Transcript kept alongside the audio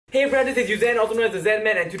Hey friends, this is Yuzen, also known as the Zen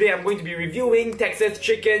Man, and today I'm going to be reviewing Texas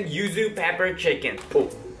Chicken Yuzu Pepper Chicken. Oh,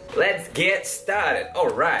 let's get started.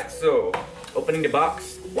 Alright, so opening the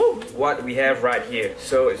box. Woo! What we have right here.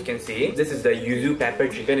 So as you can see, this is the Yuzu Pepper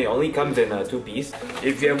Chicken. It only comes in a 2-piece.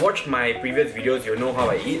 If you have watched my previous videos, you'll know how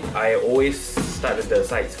I eat. I always start with the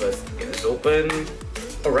sides first. Get this open.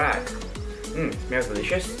 Alright. Smells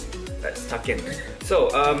delicious. Let's tuck in. So,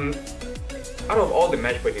 out of all the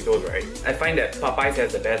mashed potatoes, right, I find that Popeyes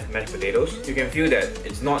has the best mashed potatoes. You can feel that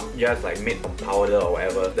it's not just like made from powder or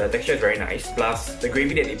whatever. The texture is very nice. Plus, the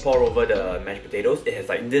gravy that they pour over the mashed potatoes, it has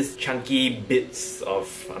like this chunky bits of,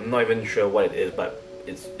 I'm not even sure what it is, but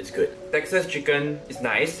it's good. Texas chicken is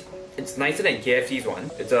nice. It's nicer than KFC's one.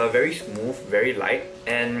 It's very smooth, very light,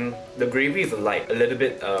 and the gravy is light, a little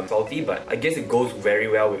bit salty, but I guess it goes very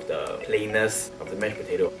well with the plainness of the mashed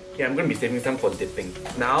potato. Yeah, I'm gonna be saving some for dipping.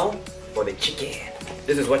 Now, for the chicken.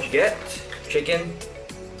 This is what you get. Chicken.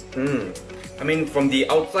 I mean, from the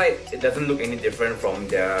outside, it doesn't look any different from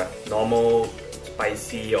their normal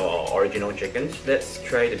spicy or original chickens. Let's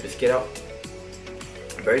try the biscuit out.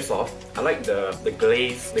 Very soft. I like the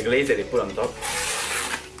glaze that they put on top.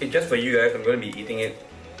 It's just for you guys, I'm going to be eating it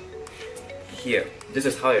here. This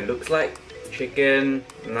is how it looks like. Chicken,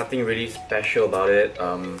 nothing really special about it.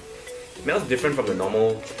 Smells different from the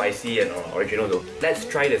normal spicy and original though. Let's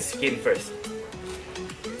try the skin first.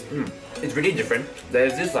 It's really different.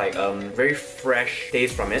 There's this like very fresh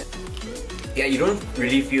taste from it. Yeah, you don't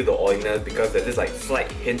really feel the oiliness because there's this like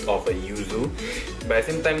slight hint of a yuzu. But at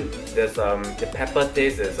the same time, there's the pepper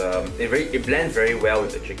taste is it blends very well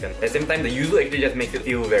with the chicken. At the same time, the yuzu actually just makes it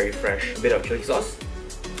feel very fresh. A bit of chili sauce.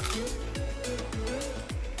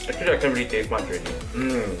 Actually, I can't really taste much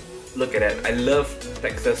already. Look at that. I love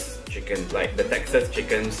Texas chicken, like the Texas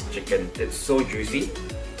chicken's chicken. It's so juicy.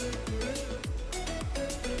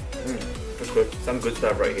 That's good. Some good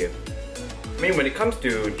stuff right here. I mean, when it comes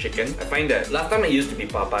to chicken, I find that last time it used to be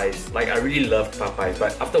Popeyes. Like, I really loved Popeyes,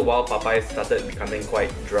 but after a while, Popeyes started becoming quite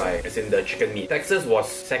dry, as in the chicken meat. Texas was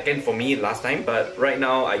second for me last time, but right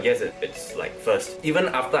now, I guess it's like first. Even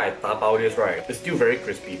after I tapao this, right, it's still very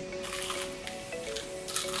crispy.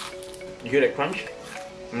 You hear that crunch?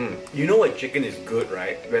 You know what chicken is good,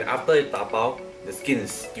 right? When after it tapao, the skin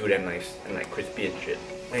is still damn nice and like crispy and shit.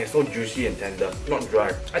 And it's so juicy and tender, not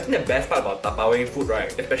dry. I think the best part about tapaoing food, right,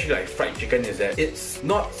 especially like fried chicken, is that it's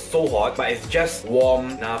not so hot, but it's just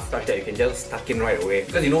warm enough such that you can just tuck in right away.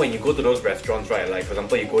 Because you know when you go to those restaurants, right, like for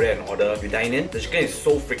example you go there and order, you dine in, the chicken is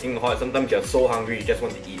so freaking hot, sometimes you're so hungry you just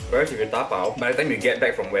want to eat. Whereas if you tapao, by the time you get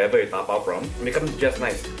back from wherever you tapao from, it becomes just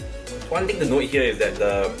nice. One thing to note here is that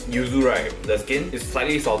the yuzu, right, the skin is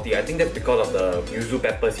slightly salty. I think that's because of the yuzu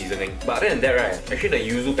pepper seasoning. But other than that, right, actually the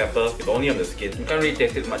yuzu pepper is only on the skin. You can't really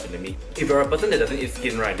taste it much in the meat. If you're a person that doesn't eat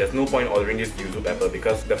skin, right, there's no point ordering this yuzu pepper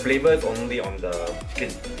because the flavor is only on the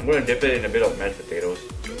skin. I'm gonna dip it in a bit of mashed potatoes.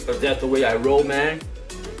 Because that's the way I roll, man.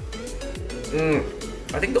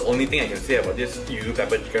 I think the only thing I can say about this yuzu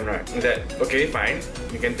pepper chicken, right, is that, okay, fine,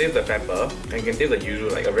 you can taste the pepper and you can taste the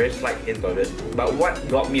yuzu, like a very slight hint of it. But what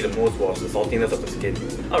got me the most was the saltiness of the skin.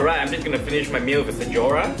 Alright, I'm just gonna finish my meal with a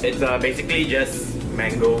Sajora. It's basically just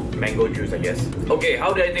mango juice, I guess. Okay,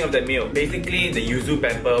 how did I think of that meal? Basically, the yuzu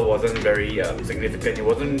pepper wasn't very significant. It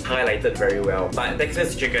wasn't highlighted very well. But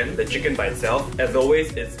Texas chicken, the chicken by itself, as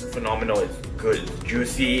always, is phenomenal. It's good, it's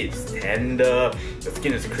juicy, it's tender, the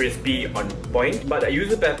skin is crispy, on point. But the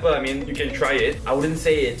yuzu pepper, I mean, you can try it. I wouldn't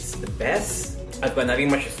say it's the best. I've got nothing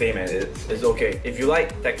much to say, man. It's okay. If you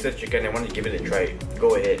like Texas chicken and want to give it a try,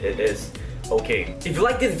 go ahead. It is okay. If you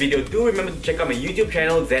like this video, do remember to check out my YouTube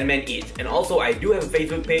channel, Zenmaneats. And also, I do have a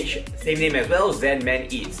Facebook page, same name as well,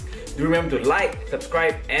 Zenmaneats. Do remember to like,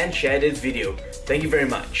 subscribe, and share this video. Thank you very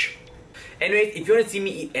much. Anyways, if you want to see me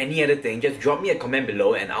eat any other thing, just drop me a comment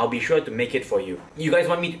below and I'll be sure to make it for you. You guys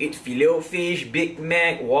want me to eat Filet-O-Fish, Big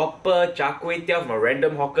Mac, Whopper, Char Kway Teow from a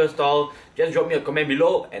random hawker stall? Just drop me a comment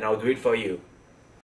below and I'll do it for you.